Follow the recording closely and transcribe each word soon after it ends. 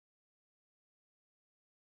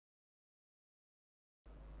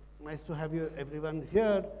nice to have you everyone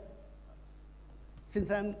here.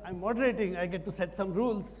 Since I'm moderating, I get to set some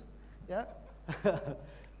rules. Yeah.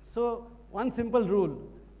 So one simple rule.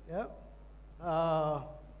 Yeah.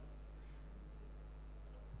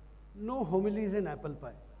 No homilies in apple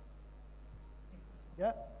pie.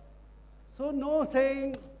 Yeah. So no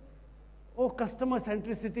saying, oh, customer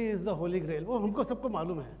centricity is the holy grail. वो हमको सबको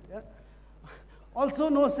मालूम है. Yeah. Also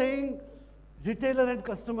no saying retailer and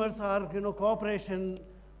customers are, cooperation.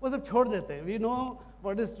 वो सब छोड़ देते हैं. We know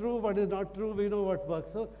what is true, what is not true. We know what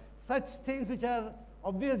works. So such things which are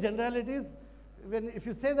obvious generalities. If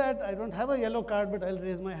you say that, I don't have a yellow card, but I'll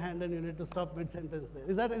raise my hand, and you need to stop mid-sentence there.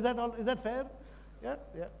 Is that fair? Yeah,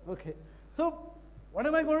 yeah, okay. So what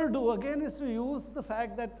am I going to do again is to use the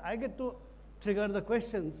fact that I get to trigger the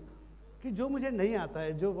questions. कि जो मुझे नहीं आता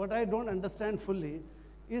है, what I don't understand fully,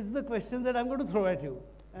 is the questions that I'm going to throw at you,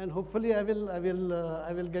 and hopefully I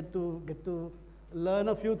will get to learn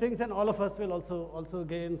a few things, and all of us will also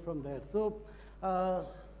gain from there. So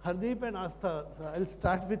Hardeep and Astha, so I'll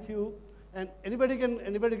start with you. And anybody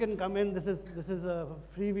can come in. This is a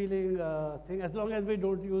freewheeling thing. As long as we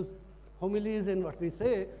don't use homilies in what we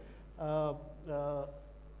say.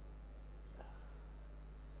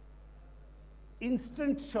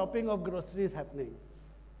 Instant shopping of groceries happening.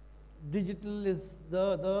 Digital is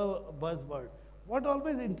the buzzword. What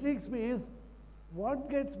always intrigues me is what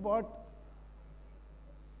gets bought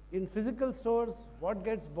in physical stores, what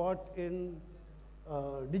gets bought in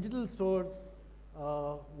digital stores.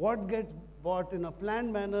 What gets bought in a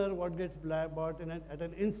planned manner, what gets bought at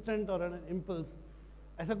an instant or at an impulse.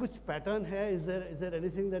 ऐसा कुछ pattern है? Is there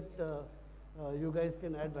anything that you guys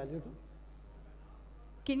can add value to?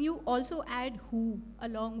 Can you also add who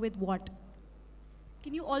along with what?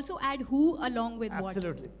 Can you also add who along with what?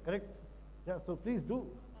 Absolutely, correct. Yeah, so please do.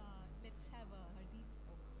 Let's have Hardeep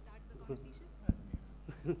start the conversation.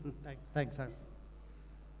 Thanks.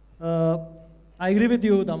 I agree with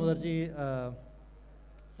you, Damodarji.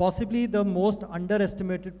 Possibly the most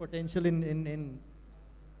underestimated potential in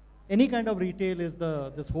any kind of retail is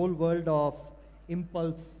this whole world of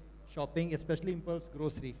impulse shopping, especially impulse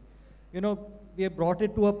grocery. We have brought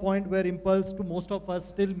it to a point where impulse to most of us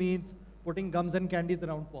still means putting gums and candies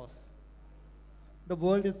around paws. The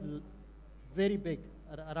world is very big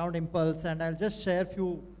around impulse, and I'll just share a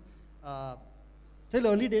few, still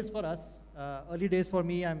early days for us, early days for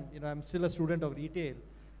me. I'm still a student of retail,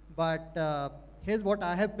 but here's what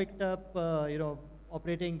I have picked up,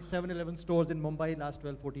 operating 7-Eleven stores in Mumbai last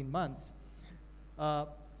 12-14 months. I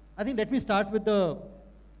think let me start with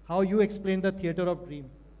how you explained the theater of dream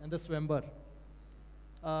and the swamber.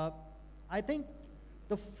 I think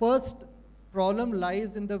the first problem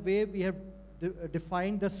lies in the way we have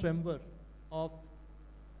defined the swamber of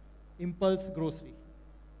impulse grocery.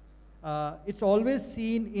 It's always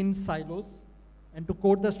seen in silos, and to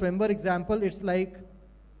quote the swamber example, it's like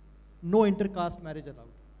no intercaste marriage allowed.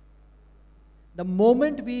 The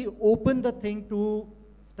moment we open the thing to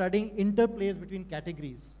studying interplays between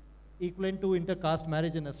categories, equivalent to intercaste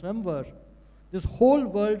marriage in a swamber, this whole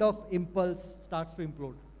world of impulse starts to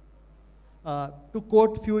implode. To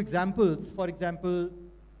quote few examples, for example,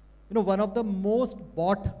 one of the most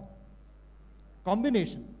bought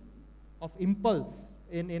combination of impulse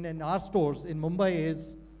in our stores in Mumbai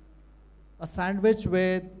is a sandwich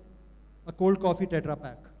with a cold coffee Tetra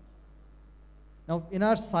Pak. Now, in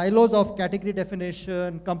our silos of category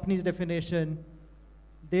definition, companies definition,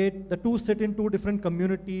 the two sit in two different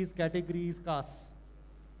communities, categories, castes.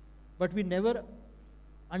 But we never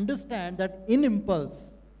understand that in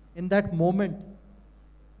impulse, in that moment,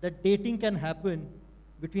 that dating can happen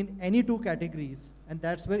between any two categories, and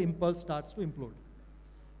that's where impulse starts to implode.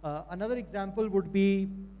 Another example would be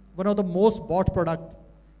one of the most bought product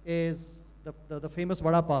is the famous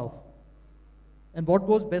vada pav. And what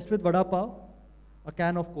goes best with vada pav? A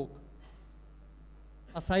can of Coke,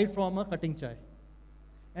 aside from a cutting chai,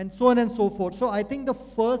 and so on and so forth. So I think the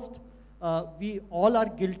first, we all are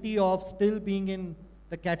guilty of still being in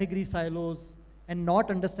the category silos and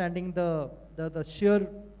not understanding the sheer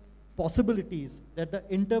possibilities that the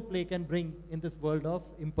interplay can bring in this world of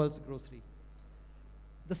impulse grocery.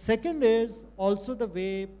 The second is also the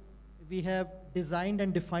way we have designed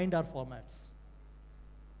and defined our formats.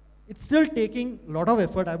 It's still taking a lot of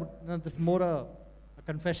effort. This is more a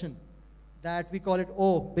confession that we call it,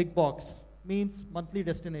 big box means monthly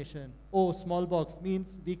destination. Small box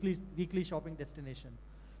means weekly shopping destination.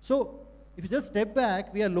 So if you just step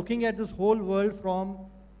back, we are looking at this whole world from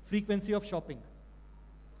frequency of shopping.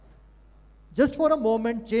 Just for a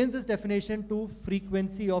moment, change this definition to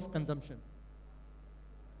frequency of consumption.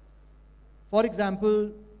 For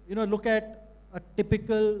example, look at a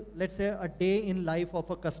typical, let's say, a day in life of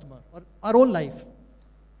a customer, or our own life.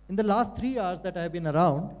 In the last 3 hours that I have been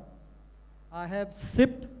around, I have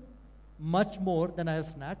sipped much more than I have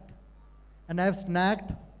snacked, and I have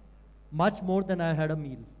snacked much more than I had a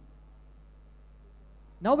meal.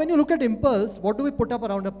 Now when you look at impulse, what do we put up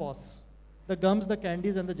around a POS? The gums, the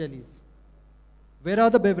candies, and the jellies. Where are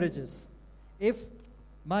the beverages? You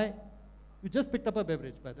just picked up a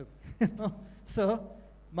beverage, by the way. So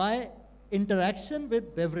my interaction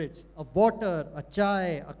with beverage, a water, a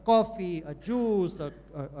chai, a coffee, a juice,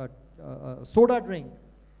 a soda drink,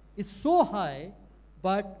 is so high,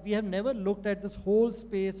 but we have never looked at this whole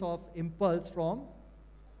space of impulse from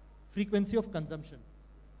frequency of consumption.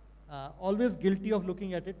 Always guilty of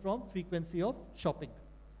looking at it from frequency of shopping.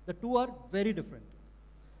 The two are very different.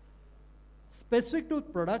 Specific to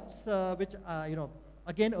products, which,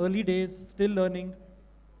 again, early days, still learning.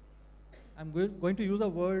 I'm going to use a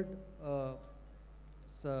word,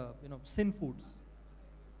 sin foods.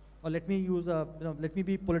 Or let me use let me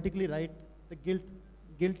be politically right, the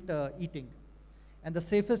guilt eating. And the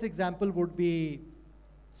safest example would be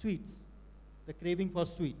sweets, the craving for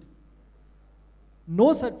sweet.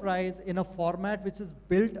 No surprise, in a format which is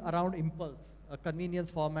built around impulse, a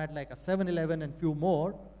convenience format like a 7-Eleven and few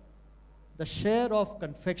more, the share of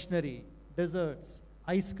confectionery, desserts,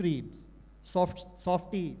 ice creams,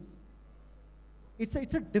 softies, it's a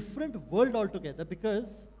different world altogether,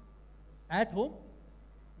 because at home,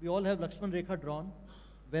 we all have Lakshman Rekha drawn,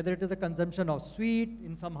 whether it is the consumption of sweet,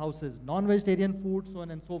 in some houses, non-vegetarian food, so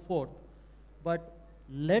on and so forth. But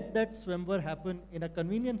let that swimwear happen in a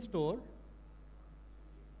convenience store,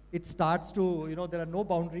 it starts to, there are no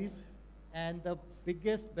boundaries, and the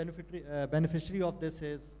biggest beneficiary of this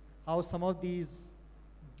is how some of these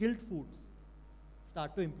guilt foods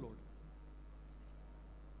start to implode.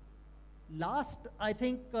 Last, I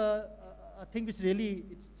think, a thing which really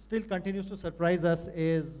still continues to surprise us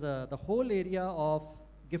is the whole area of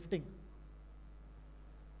gifting.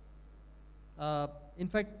 In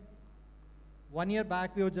fact, 1 year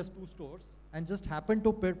back, we were just 2 stores, and just happened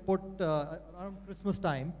to put around Christmas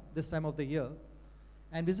time, this time of the year,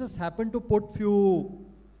 and we just happened to put few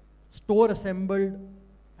store-assembled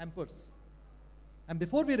hampers. And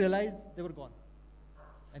before we realized, they were gone.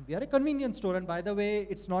 And we are a convenience store, and by the way,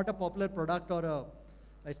 it's not a popular product or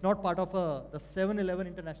it's not part of the 7-Eleven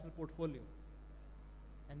international portfolio.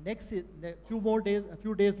 And a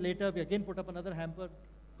few days later, we again put up another hamper,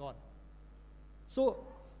 gone. So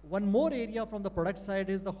one more area from the product side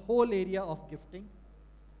is the whole area of gifting.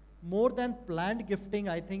 More than planned gifting,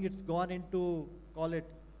 I think it's gone into, call it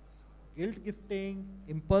guilt gifting,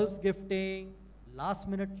 impulse gifting, last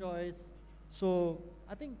minute choice. So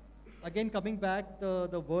I think, again, coming back,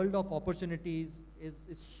 the world of opportunities is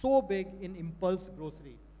so big in impulse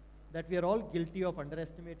grocery that we are all guilty of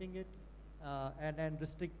underestimating it and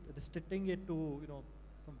restricting it to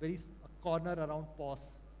some very corner around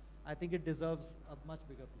POS. I think it deserves a much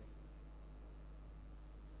bigger play.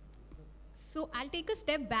 So I'll take a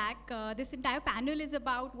step back. This entire panel is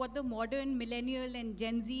about what the modern millennial and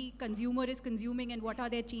Gen Z consumer is consuming and what are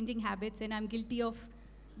their changing habits, and I'm guilty of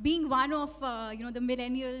being one of the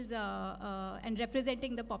millennials and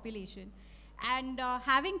representing the population. And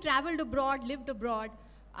having traveled abroad, lived abroad,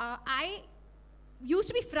 I used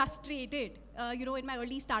to be frustrated, in my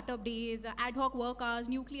early startup days, ad hoc work hours,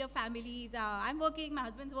 nuclear families, I'm working, my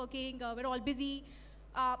husband's working, we're all busy.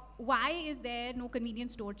 Why is there no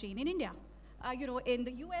convenience store chain in India? In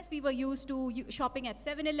the US, we were used to shopping at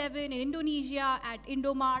 7-Eleven, in Indonesia, at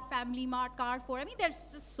Indomart, Family Mart, Carrefour. I mean,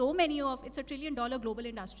 there's just so many it's a $1 trillion global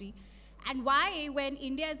industry. And why, when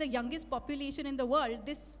India is the youngest population in the world,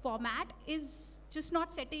 this format is just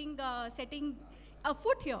not setting a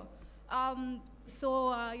foot here?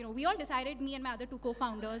 We all decided, me and my other 2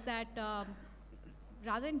 co-founders, that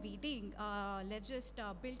rather than waiting, let's just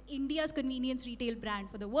build India's convenience retail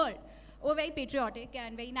brand for the world. We're very patriotic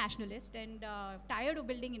and very nationalist, and tired of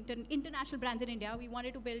building international brands in India. We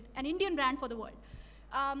wanted to build an Indian brand for the world.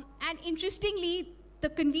 And interestingly, the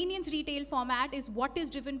convenience retail format is what is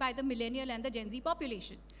driven by the millennial and the Gen Z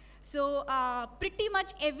population. So pretty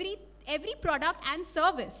much every product and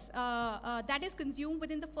service that is consumed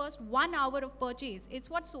within the first 1 hour of purchase,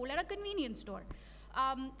 it's what's sold at a convenience store.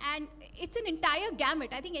 And it's an entire gamut.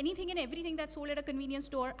 I think anything and everything that's sold at a convenience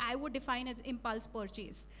store, I would define as impulse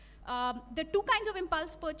purchase. The 2 kinds of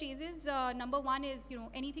impulse purchases, number 1 is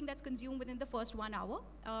anything that's consumed within the first 1 hour,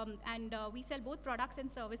 and we sell both products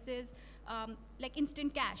and services like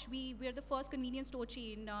instant cash. We're the first convenience store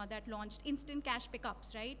chain that launched instant cash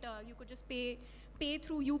pickups, right? You could just pay pay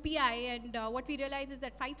through UPI, and what we realize is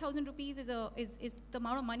that 5,000 rupees is the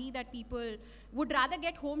amount of money that people would rather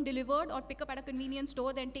get home delivered or pick up at a convenience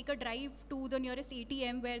store than take a drive to the nearest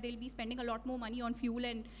ATM where they'll be spending a lot more money on fuel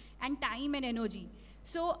and time and energy.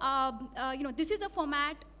 So, this is a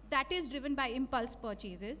format that is driven by impulse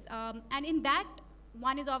purchases, and in that,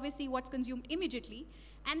 one is obviously what's consumed immediately,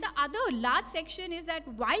 and the other large section is that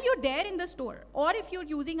while you're there in the store, or if you're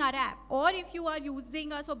using our app, or if you are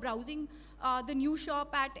using us or browsing the new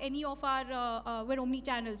shop at any of our, we're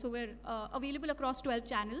omnichannel, so we're available across 12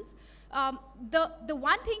 channels. The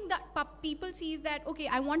one thing that people see is that, okay,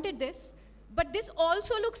 I wanted this, but this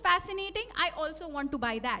also looks fascinating, I also want to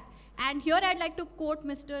buy that. And here I'd like to quote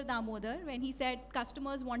Mr. Damodar when he said,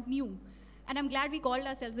 customers want new. And I'm glad we called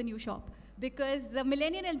ourselves the new shop. Because the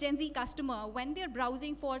millennial and Gen Z customer, when they're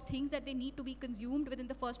browsing for things that they need to be consumed within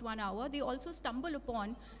the first 1 hour, they also stumble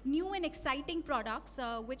upon new and exciting products,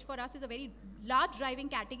 which for us is a very large driving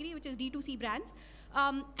category, which is D2C brands.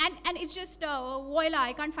 And it's just, voila,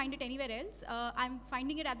 I can't find it anywhere else. I'm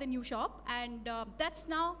finding it at the new shop, and that's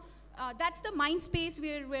now, that's the mind space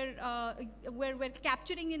where we're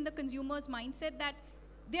capturing in the consumer's mindset that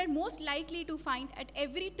they're most likely to find at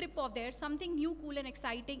every trip of theirs something new, cool, and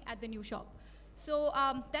exciting at the new shop. So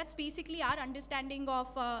that's basically our understanding of,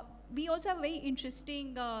 we also have very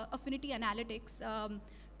interesting affinity analytics.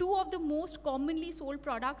 Two of the most commonly sold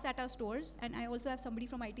products at our stores, and I also have somebody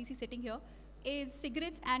from ITC sitting here, is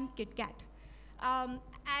cigarettes and Kit Kat.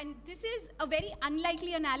 And this is a very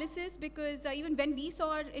unlikely analysis because even when we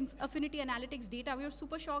saw our affinity analytics data, we were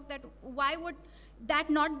super shocked that why would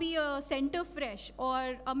that not be a Center Fresh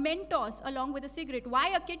or a Mentos along with a cigarette? Why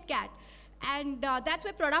a Kit Kat? And that's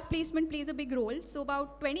where product placement plays a big role. So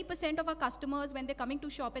about 20% of our customers, when they're coming to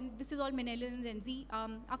shop, and this is all millennials and Gen Z,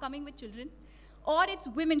 are coming with children, or it's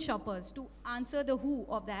women shoppers, to answer the who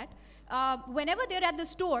of that. Whenever they're at the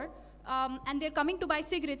store, and they're coming to buy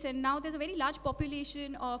cigarettes, and now there's a very large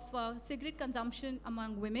population of cigarette consumption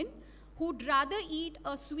among women who'd rather eat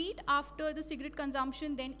a sweet after the cigarette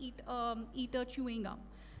consumption than eat a chewing gum.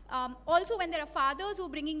 Also, when there are fathers who are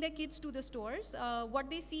bringing their kids to the stores, what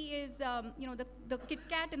they see is, the Kit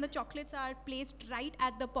Kat and the chocolates are placed right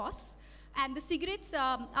at the POS, and the cigarettes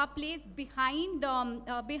are placed behind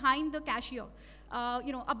the cashier.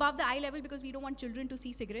 Above the eye level, because we don't want children to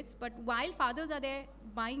see cigarettes. But while fathers are there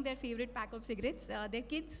buying their favorite pack of cigarettes, their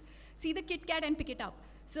kids see the Kit Kat and pick it up.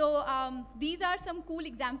 So these are some cool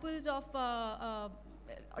examples of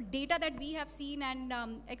data that we have seen, and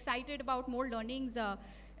excited about more learnings.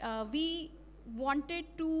 We wanted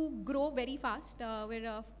to grow very fast. We're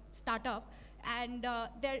a startup, and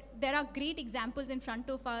there are great examples in front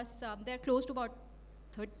of us. They're close to about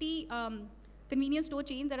 30 convenience store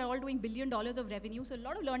chains that are all doing $1 billion of revenue. So a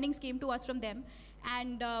lot of learnings came to us from them.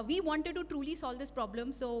 And we wanted to truly solve this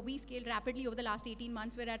problem. So we scaled rapidly over the last 18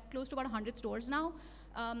 months. We're at close to about 100 stores now.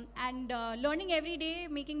 Learning every day,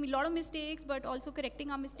 making a lot of mistakes, but also correcting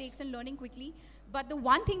our mistakes and learning quickly. But the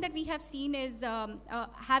one thing that we have seen is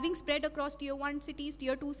having spread across tier 1 cities,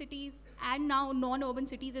 tier 2 cities, and now non-urban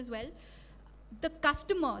cities as well, the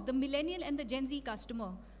customer, the millennial and the Gen Z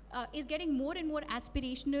customer, is getting more and more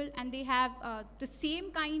aspirational, and they have the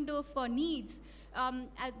same kind of needs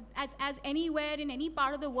as anywhere in any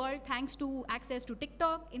part of the world, thanks to access to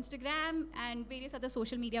TikTok, Instagram, and various other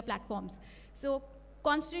social media platforms. So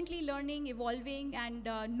constantly learning, evolving, and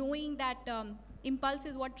knowing that impulse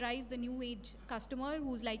is what drives the new age customer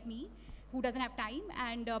who's like me, who doesn't have time,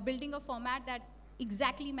 and building a format that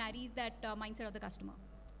exactly marries that mindset of the customer.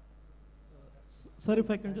 Sir,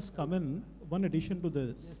 if I can just come in, one addition to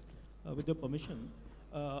this, with your permission.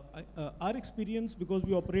 Our experience, because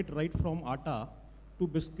we operate right from atta to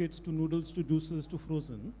biscuits, to noodles, to juices, to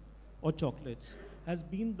frozen, or chocolates, has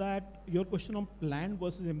been that your question on planned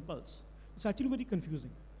versus impulse, it's actually very confusing.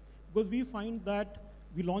 Because we find that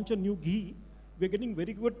we launch a new ghee, we're getting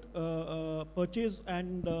very good purchase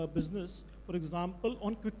and business, for example,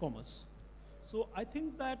 on quick commerce. So I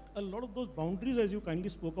think that a lot of those boundaries, as you kindly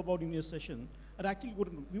spoke about in your session, are actually good.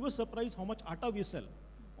 We were surprised how much atta we sell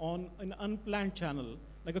on an unplanned channel,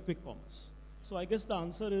 like a quick commerce. So I guess the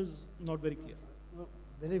answer is not very clear. No,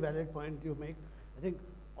 very valid point you make. I think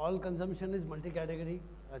all consumption is multi-category.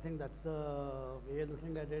 I think that's the way you're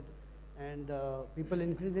looking at it. And people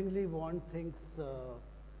increasingly want things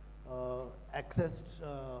accessed,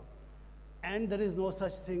 and there is no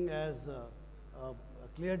such thing as a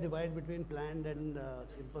clear divide between planned and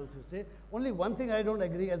impulse, you say. Only one thing I don't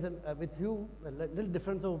agree with you, a little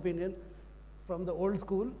difference of opinion from the old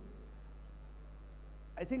school.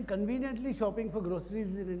 I think conveniently shopping for groceries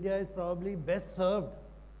in India is probably best served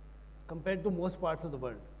compared to most parts of the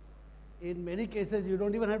world. in many cases, you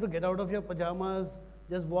don't even have to get out of your pajamas,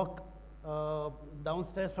 just walk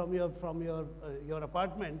downstairs from your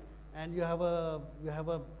apartment, and you have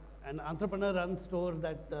an entrepreneur-run store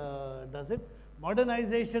that does it.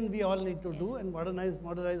 Modernization we all need to do, and modernized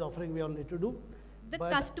offering we all need to do. The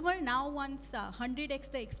customer now wants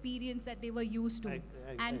 100x the experience that they were used to.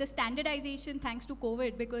 And the standardization, thanks to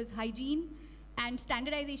COVID, because hygiene and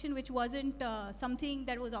standardization, which wasn't something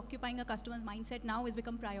that was occupying a customer's mindset, now has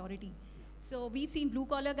become priority. So we've seen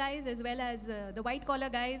blue-collar guys as well as the white-collar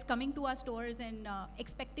guys coming to our stores and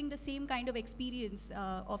expecting the same kind of experience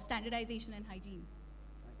of standardization and hygiene.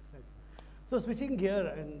 Thanks. So switching gear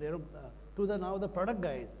and to the product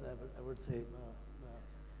guys, I would say.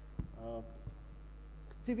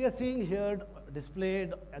 See, we are seeing here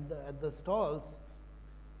displayed at the stalls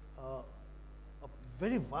a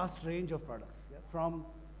very vast range of products, yeah? From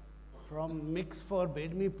mix for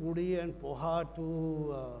bedmi puri and poha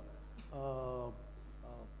to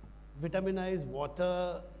vitaminized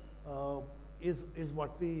water is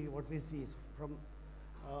what we see from.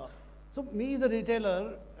 So me, the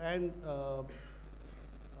retailer, and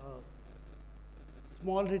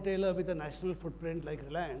small retailer with a national footprint like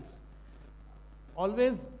Reliance,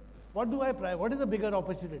 always, what do I prize? What is the bigger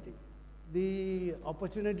opportunity? The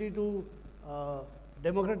opportunity to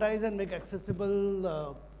democratize and make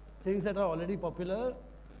accessible things that are already popular,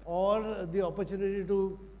 or the opportunity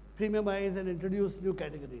to premiumize and introduce new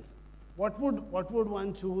categories? What would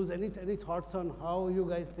one choose? Any thoughts on how you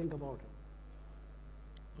guys think about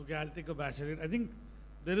it? Okay, I'll take a bash at it. I think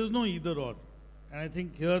there is no either or. And I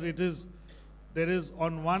think here there is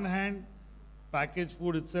on one hand, packaged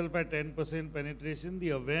food itself at 10% penetration.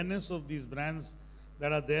 The awareness of these brands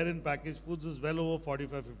that are there in packaged foods is well over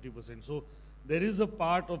 45–50%. So there is a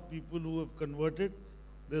part of people who have converted.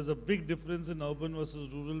 There's a big difference in urban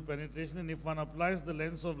versus rural penetration, and if one applies the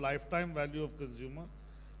lens of lifetime value of consumer,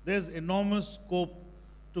 there's enormous scope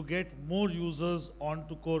to get more users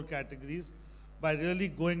onto core categories by really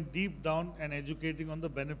going deep down and educating on the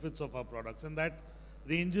benefits of our products. And that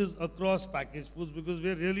ranges across packaged foods because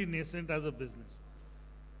we're really nascent as a business.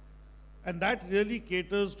 And that really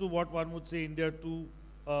caters to what one would say India 2,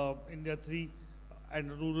 India 3, and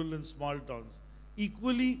rural and small towns.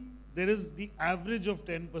 Equally, there is the average of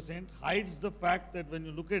 10% hides the fact that when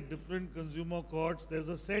you look at different consumer cohorts, there's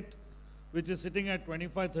a set which is sitting at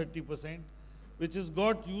 25–30%, which has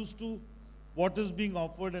got used to what is being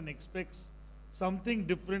offered and expects something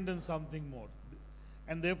different and something more.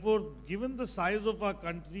 And therefore, given the size of our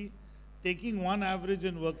country, taking one average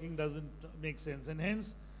and working doesn't make sense. And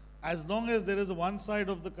hence, as long as there is one side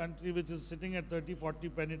of the country which is sitting at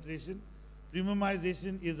 30–40 penetration,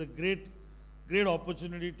 premiumization is a great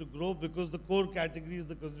opportunity to grow because the core categories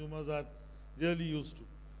the consumers are really used to.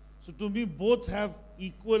 So to me, both have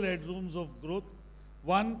equal headrooms of growth.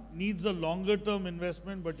 One needs a longer term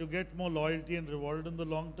investment, but you get more loyalty and reward in the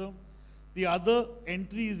long term. The other,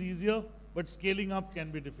 entry is easier, but scaling up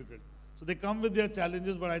can be difficult. So they come with their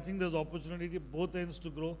challenges, but I think there's opportunity both ends to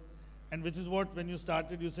grow. And which is what, when you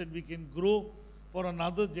started, you said we can grow for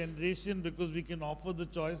another generation because we can offer the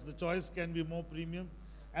choice. The choice can be more premium,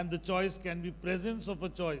 and the choice can be presence of a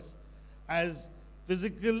choice as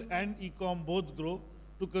physical and e-com both grow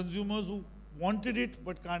to consumers who wanted it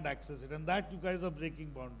but can't access it. And that you guys are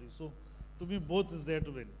breaking boundaries. So to me, both is there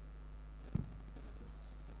to win.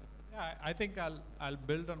 Yeah, I think I'll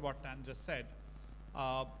build on what Tan just said.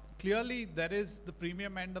 Clearly, there is the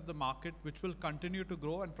premium end of the market which will continue to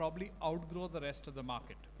grow and probably outgrow the rest of the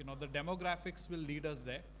market. You know, the demographics will lead us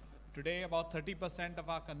there. Today, about 30% of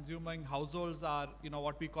our consuming households are, you know,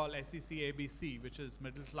 what we call SEC ABC, which is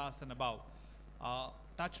middle class and above.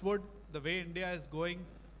 Touch wood, the way India is going,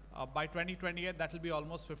 by 2028, that will be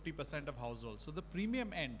almost 50% of households. So the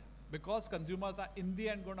premium end, because consumers are in the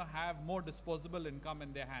end going to have more disposable income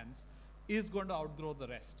in their hands, is going to outgrow the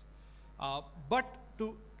rest. But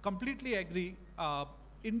to completely agree,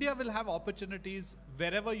 India will have opportunities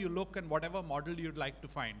wherever you look and whatever model you'd like to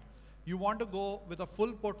find. You want to go with a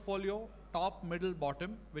full portfolio, top, middle,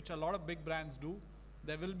 bottom, which a lot of big brands do.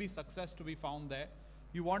 There will be success to be found there.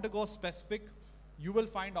 You want to go specific, you will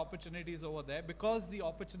find opportunities over there because the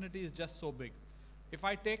opportunity is just so big. If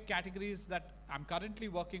I take categories that I'm currently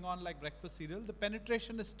working on, like breakfast cereal, the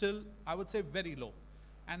penetration is still, I would say, very low.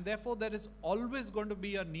 And therefore, there is always going to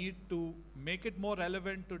be a need to make it more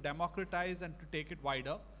relevant, to democratize and to take it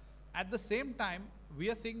wider. At the same time, we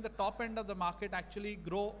are seeing the top end of the market actually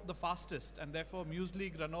grow the fastest, and therefore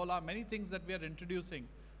muesli, granola, many things that we are introducing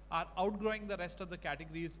are outgrowing the rest of the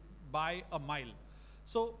categories by a mile.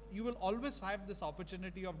 So you will always have this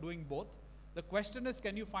opportunity of doing both. The question is,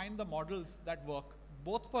 can you find the models that work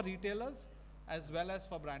both for retailers as well as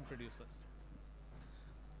for brand producers.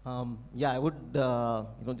 Yeah, I would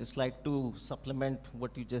just like to supplement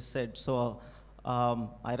what you just said. So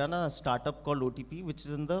I run a startup called OTP, which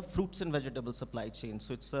is in the fruits and vegetable supply chain.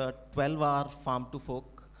 So it's a 12-hour farm to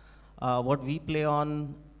fork. What we play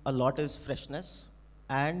on a lot is freshness,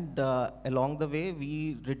 and along the way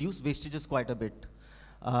we reduce wastages quite a bit.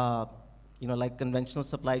 Like conventional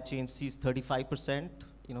supply chain sees 35%,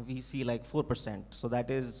 we see like 4%. So that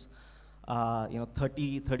is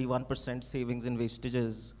 31% savings in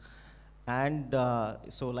wastages. And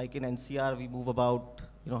so like in NCR, we move about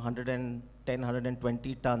 110,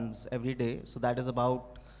 120 tons every day. So that is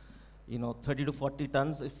about 30 to 40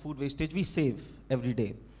 tons of food wastage we save every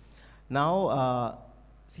day. Now,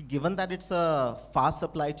 see, given that it's a fast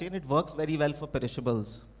supply chain, it works very well for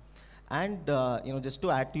perishables. And just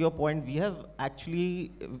to add to your point, we have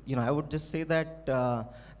actually, I would just say that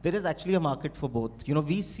there is actually a market for both.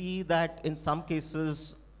 We see that in some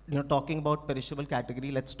cases, talking about perishable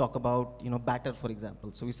category, let's talk about batter, for example.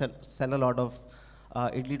 So we sell a lot of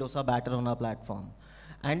idli dosa batter on our platform.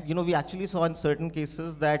 And we actually saw in certain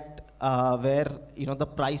cases that where the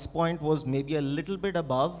price point was maybe a little bit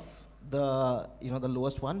above the the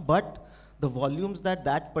lowest one, but the volumes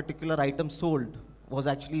that particular item sold was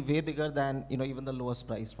actually way bigger than even the lowest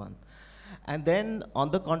priced one. And then on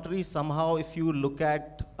the contrary, somehow if you look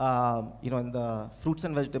at in the fruits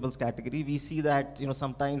and vegetables category, we see that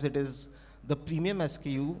sometimes it is the premium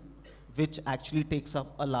SKU which actually takes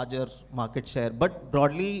up a larger market share. But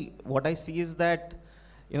broadly, what I see is that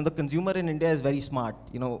the consumer in India is very smart.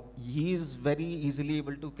 He is very easily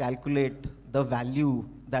able to calculate the value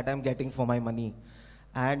that I'm getting for my money.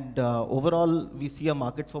 And overall, we see a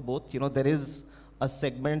market for both. There is a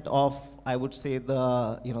segment of, I would say,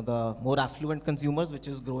 the more affluent consumers, which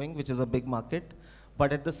is growing, which is a big market.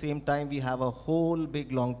 But at the same time, we have a whole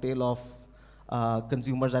big long tail of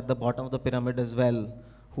consumers at the bottom of the pyramid as well,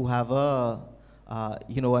 who have a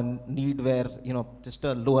need where just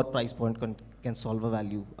a lower price point can solve a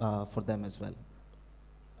value for them as well.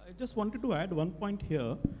 I just wanted to add one point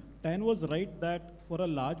here. Tan was right that for a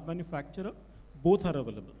large manufacturer, both are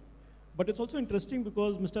available. But it's also interesting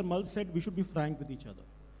because Mr. Mull said we should be frank with each other.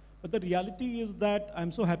 But the reality is that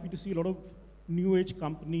I'm so happy to see a lot of new age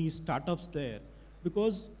companies, startups there,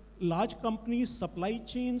 because large companies' supply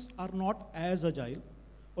chains are not as agile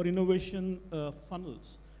or innovation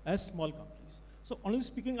funnels as small companies. So honestly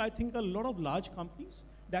speaking, I think a lot of large companies,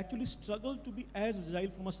 they actually struggle to be as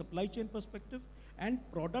agile from a supply chain perspective and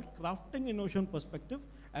product crafting innovation perspective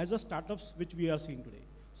as a startups which we are seeing today.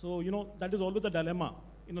 So that is always the dilemma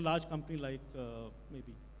in a large company like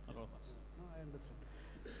maybe a lot of us. No, I understand.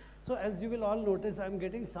 So as you will all notice, I'm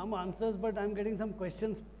getting some answers, but I'm getting some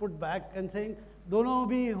questions put back and saying, dono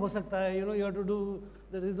bhi ho sakta hai, you have to do,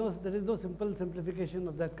 there is no simple simplification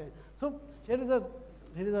of that kind. So here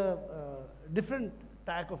is a different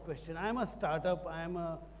tack of question. I am a startup, I am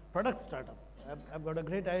a product startup. I've got a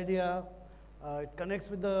great idea, it connects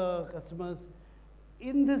with the customers.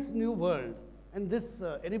 In this new world, and this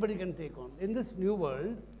anybody can take on, in this new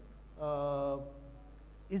world,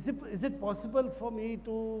 is it possible for me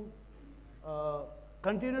to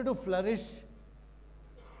continue to flourish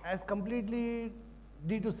as completely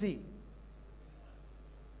D2C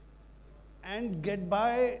and get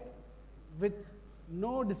by with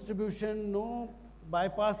no distribution, no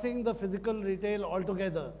bypassing the physical retail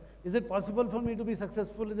altogether? Is it possible for me to be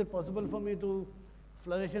successful? Is it possible for me to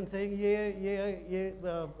flourish and saying, ye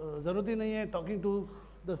zarurat hi nahi hai talking to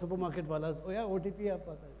the supermarket walas? Oh yeah, OTP aap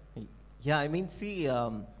pata hai. Yeah, I mean, see,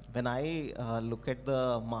 when I look at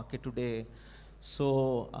the market today,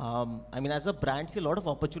 so I mean, as a brand, see, a lot of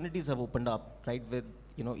opportunities have opened up, right? With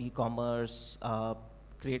e-commerce,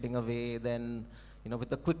 creating a way, then with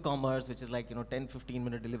the quick commerce, which is like 10-15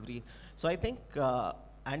 minute delivery. So I think,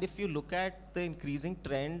 and if you look at the increasing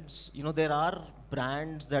trends, there are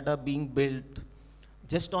brands that are being built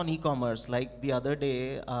just on e-commerce. Like the other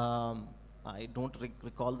day, I don't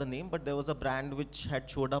recall the name, but there was a brand which had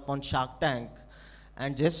showed up on Shark Tank,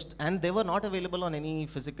 and they were not available on any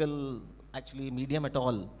physical medium at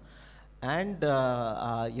all. And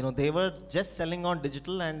they were just selling on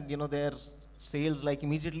digital, and their sales like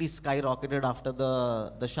immediately skyrocketed after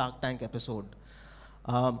the Shark Tank episode.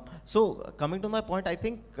 So coming to my point, I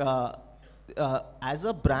think as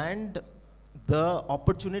a brand, the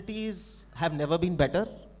opportunities have never been better,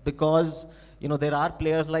 because there are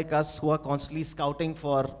players like us who are constantly scouting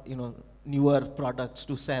for newer products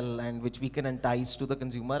to sell and which we can entice to the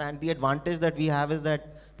consumer. And the advantage that we have is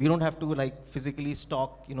that we don't have to physically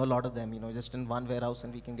stock a lot of them, just in one warehouse,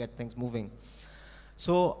 and we can get things moving.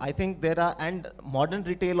 So I think there are, and modern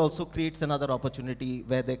retail also creates another opportunity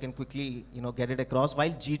where they can quickly, get it across. While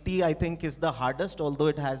GT, I think, is the hardest, although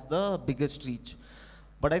it has the biggest reach.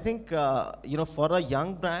 But I think, for a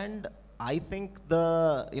young brand, I think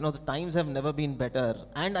the times have never been better,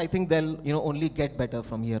 and I think they'll, only get better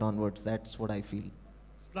from here onwards. That's what I feel.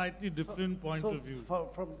 Slightly different point of view.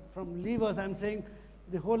 From levers, I'm saying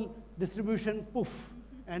the whole distribution poof,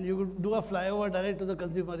 and you could do a flyover direct to the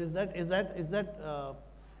consumer. Is that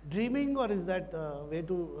dreaming, or is that way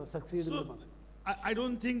to succeed in the market? I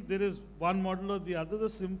don't think there is one model or the other. The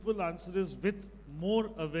simple answer is, with more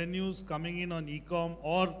avenues coming in on e-com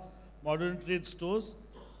or modern trade stores,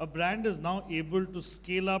 a brand is now able to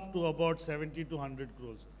scale up to about 70 to 100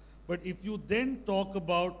 crores. But if you then talk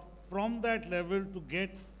about from that level to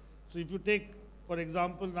get, so if you take, for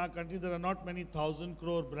example, in our country, there are not many 1,000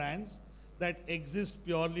 crore brands that exist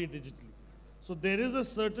purely digitally. So there is a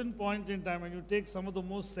certain point in time when you take some of the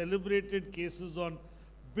most celebrated cases on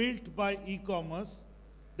built by e-commerce,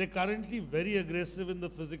 they're currently very aggressive in the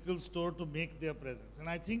physical store to make their presence. And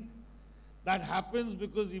I think that happens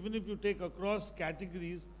because even if you take across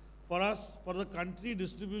categories, for us, for the country,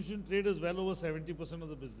 distribution trade is well over 70% of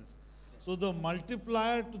the business. So the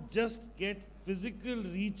multiplier to just get physical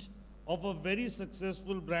reach of a very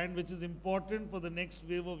successful brand, which is important for the next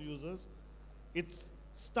wave of users, it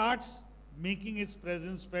starts making its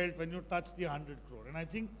presence felt when you touch the 100 crore. And I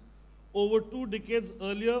think over 2 decades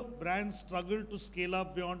earlier, brands struggled to scale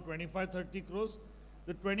up beyond 25, 30 crores.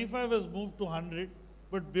 The 25 has moved to 100,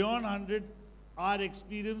 but beyond 100, our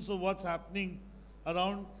experience of what's happening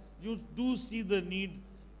around, you do see the need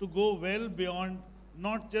to go well beyond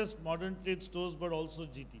not just modern trade stores, but also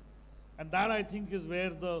GT. And that, I think, is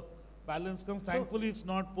where the balance comes. Thankfully, it's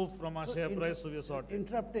not poof from our share price, so we are sorted.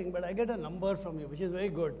 Interrupting, but I get a number from you, which is very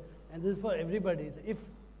good. And this is for everybody.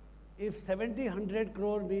 If 70, 100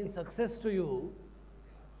 crore means success to you,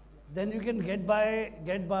 then you can get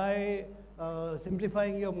by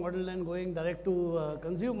simplifying your model and going direct to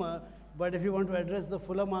consumer. But if you want to address the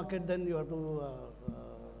fuller market, then you have to.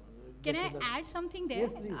 Can I add something there? Yes,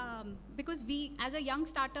 please. Because we, as a young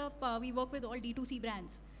startup, we work with all D2C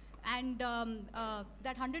brands. And that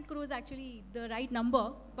 100 crore is actually the right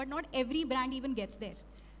number, but not every brand even gets there.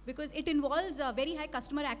 Because it involves a very high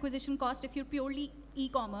customer acquisition cost if you're purely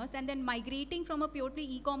e-commerce, and then migrating from a purely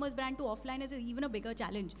e-commerce brand to offline is even a bigger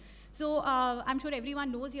challenge. So I'm sure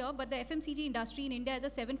everyone knows here, but the FMCG industry in India is a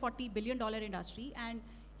 $740 billion industry, and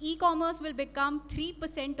e-commerce will become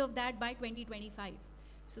 3% of that by 2025.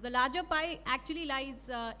 So the larger pie actually lies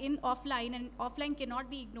in offline, and offline cannot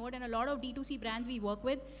be ignored, and a lot of D2C brands we work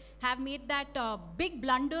with have made that big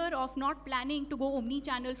blunder of not planning to go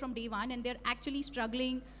omni-channel from day one, and they're actually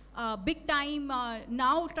struggling big time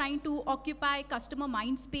now, trying to occupy customer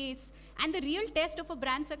mind space. And the real test of a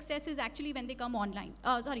brand success is actually when they come online,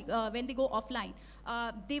 when they go offline.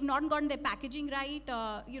 They've not gotten their packaging right.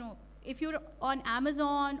 If you're on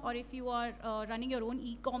Amazon or if you are running your own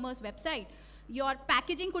e-commerce website, your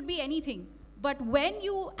packaging could be anything. But when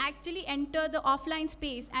you actually enter the offline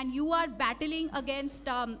space and you are battling against,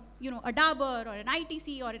 a Dabur or an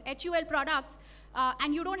ITC or an HUL products,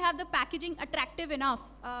 and you don't have the packaging attractive enough,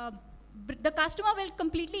 the customer will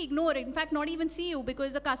completely ignore it. In fact, not even see you,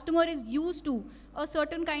 because the customer is used to a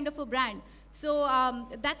certain kind of a brand. So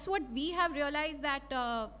that's what we have realized,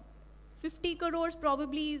 that 50 crores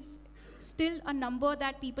probably is still a number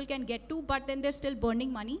that people can get to, but then they're still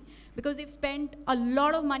burning money because they've spent a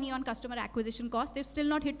lot of money on customer acquisition costs. They've still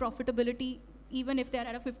not hit profitability, even if they're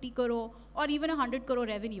at a 50 crore or even a 100 crore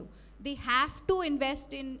revenue. They have to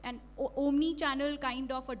invest in an omni-channel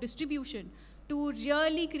kind of a distribution to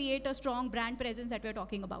really create a strong brand presence that we're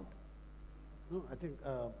talking about. No, I think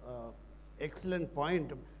excellent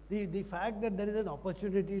point. The fact that there is an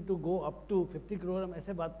opportunity to go up to 50 crore, हम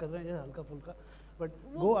ऐसे बात कर रहे हैं हल्का फुल्का, but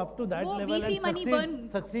go up to that level VC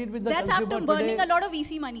and succeed with the that's consumer after burning today. a lot of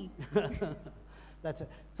VC money. That's it.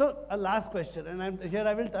 So a last question, and here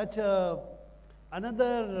I will touch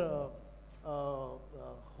another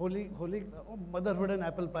holy motherhood and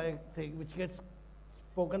apple pie thing, which gets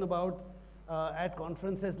spoken about at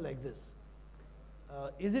conferences like this.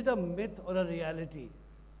 Is it a myth or a reality?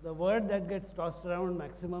 The word that gets tossed around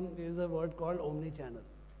maximum is a word called omnichannel.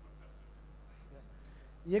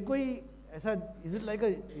 ये कोई ऐसा, is it like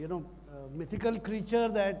a mythical creature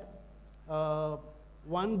that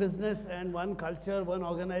one business and one culture, one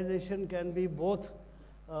organization can be both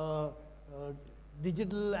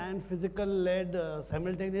digital and physical led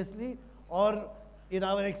simultaneously? Or in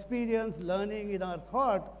our experience, learning, in our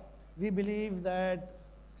thought, we believe that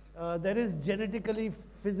there is genetically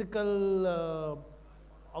physical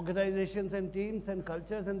organizations and teams and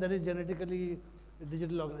cultures, and there is genetically a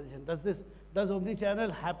digital organization. Does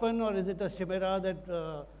omnichannel happen, or is it a chimera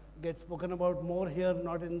that gets spoken about more here,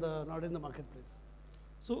 not in the marketplace?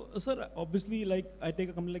 So, sir, obviously, like I take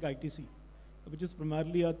a company like ITC, which is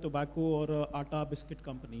primarily a tobacco or a atta biscuit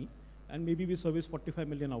company, and maybe we service 45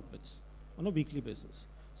 million outlets on a weekly basis.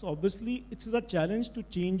 So obviously, it is a challenge to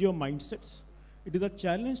change your mindsets. It is a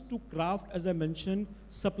challenge to craft, as I mentioned,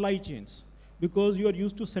 supply chains, because you are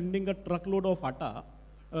used to sending a truckload of atta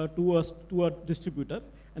to a distributor,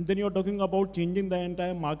 and then you are talking about changing the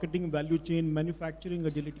entire marketing value chain, manufacturing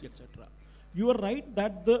agility, etc. You are right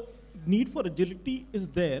that the need for agility is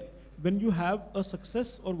there when you have a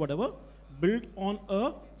success or whatever built on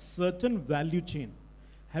a certain value chain.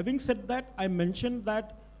 Having said that, I mentioned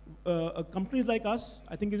that companies like us,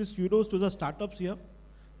 I think it is kudos to the startups here,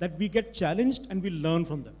 that we get challenged and we learn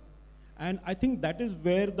from them. And I think that is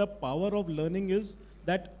where the power of learning is,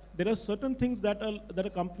 that there are certain things that a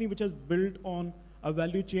company which has built on a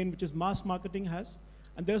value chain, which is mass marketing has,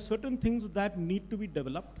 and there are certain things that need to be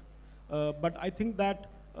developed. But I think that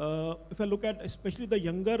if I look at especially the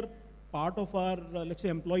younger part of our, let's say,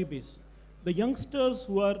 employee base, the youngsters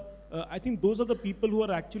who are, I think those are the people who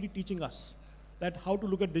are actually teaching us that how to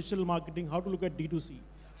look at digital marketing, how to look at D2C.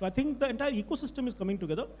 So I think the entire ecosystem is coming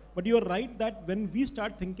together, but you're right that when we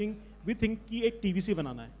start thinking, we think कि एक TVC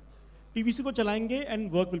बनाना है. TVC को चलाएंगे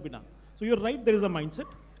and work will be done. So you're right, there is a mindset,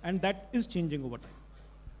 and that is changing over time.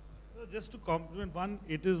 So just to compliment one,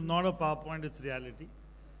 it is not a PowerPoint, it's reality.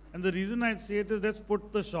 And the reason I say it is, let's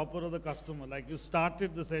put the shopper or the customer, like you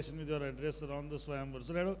started the session with your address around the Swayamvar.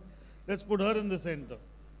 So let's put her in the center.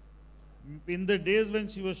 In the days when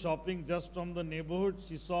she was shopping just from the neighborhood,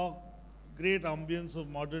 she saw great ambience of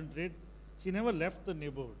modern trade. She never left the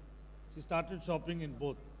neighborhood. She started shopping in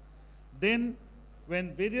both. Then,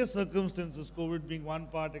 when various circumstances, COVID being one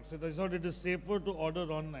part, etc., she thought it is safer to order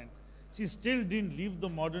online. She still didn't leave the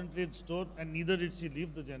modern trade store, and neither did she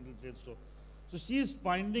leave the general trade store. So she is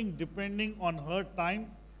finding, depending on her time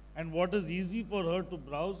and what is easy for her to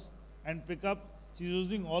browse and pick up, she's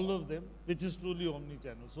using all of them, which is truly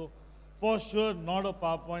omnichannel. So for sure, not a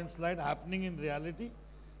PowerPoint slide, happening in reality,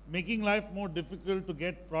 making life more difficult to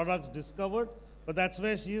get products discovered, but that's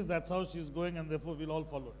where she is, that's how she's going, and therefore we'll all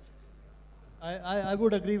follow it. I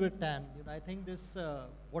would agree with Tan. You know, I think this,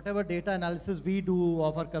 whatever data analysis we do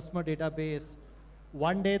of our customer database,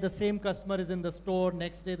 one day the same customer is in the store,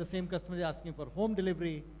 next day the same customer is asking for home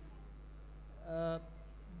delivery.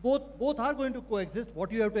 Both are going to coexist.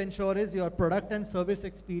 What you have to ensure is your product and service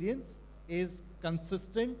experience is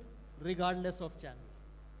consistent regardless of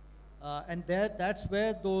channel. And that's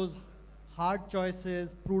where those hard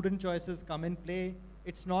choices, prudent choices come in play.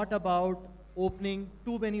 It's not about opening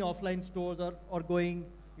too many offline stores or going,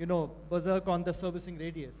 you know, berserk on the servicing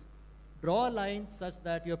radius. Draw a line such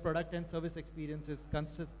that your product and service experience is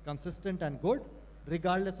consistent and good,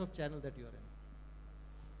 regardless of channel that you're in.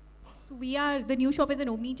 So the new shop is an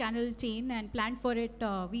omni-channel chain, and planned for it,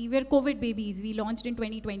 we were COVID babies. We launched in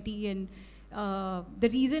 2020, and the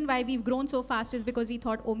reason why we've grown so fast is because we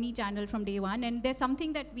thought omni-channel from day one, and there's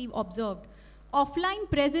something that we've observed. Offline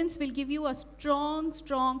presence will give you a strong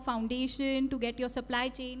foundation to get your supply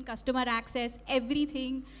chain, customer access,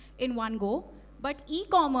 everything in one go. But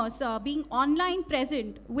e-commerce, being online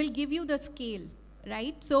present, will give you the scale,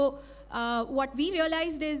 right? So what we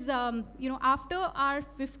realized is, you know, after our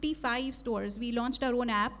 55 stores, we launched our own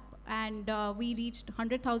app, and we reached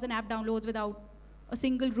 100,000 app downloads without a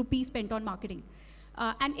single rupee spent on marketing.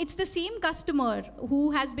 And it's the same customer who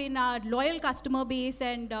has been our loyal customer base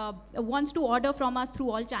and wants to order from us through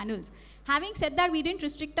all channels. Having said that, we didn't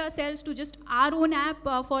restrict ourselves to just our own app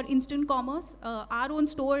for instant commerce, our own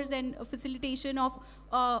stores and facilitation of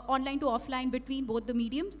online to offline between both the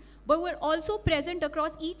mediums, but we're also present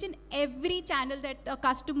across each and every channel that a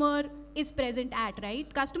customer is present at,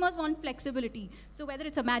 right? Customers want flexibility. So whether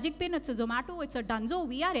it's a Magic Pin, it's a Zomato, it's a Dunzo,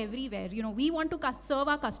 we are everywhere. You know, we want to serve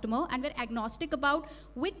our customer, and we're agnostic about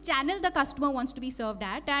which channel the customer wants to be served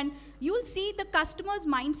at. And you'll see the customer's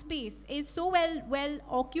mind space is so well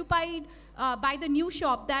occupied by the new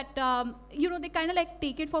shop that, you know, they kind of like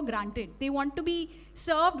take it for granted. They want to be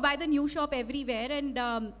served by the new shop everywhere.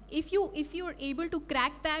 And if you're able to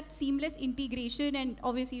crack that seamless integration, and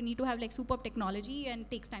obviously you need to have like superb technology and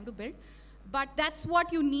takes time to build, But that's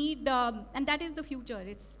what you need, and that is the future.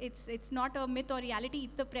 It's not a myth or reality,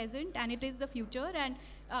 it's the present, and it is the future. And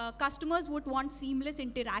customers would want seamless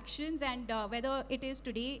interactions, and whether it is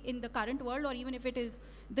today in the current world, or even if it is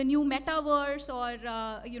the new metaverse, or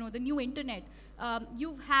the new internet,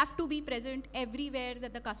 you have to be present everywhere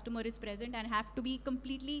that the customer is present, and have to be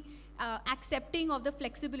completely accepting of the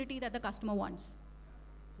flexibility that the customer wants.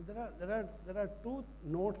 So there are two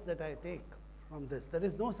notes that I take from this. There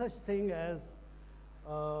is no such thing as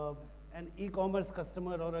an e-commerce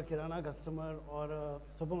customer or a kirana customer or a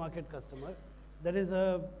supermarket customer. There is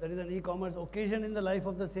an e-commerce occasion in the life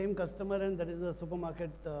of the same customer, and there is a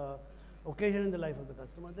supermarket occasion in the life of the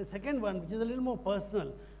customer. The second one, which is a little more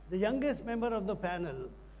personal, the youngest member of the panel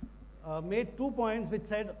made 2 points which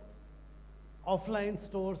said offline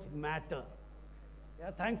stores matter.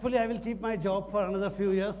 Yeah, thankfully I will keep my job for another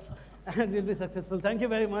few years and will be successful. Thank you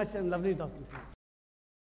very much, and lovely talking to you.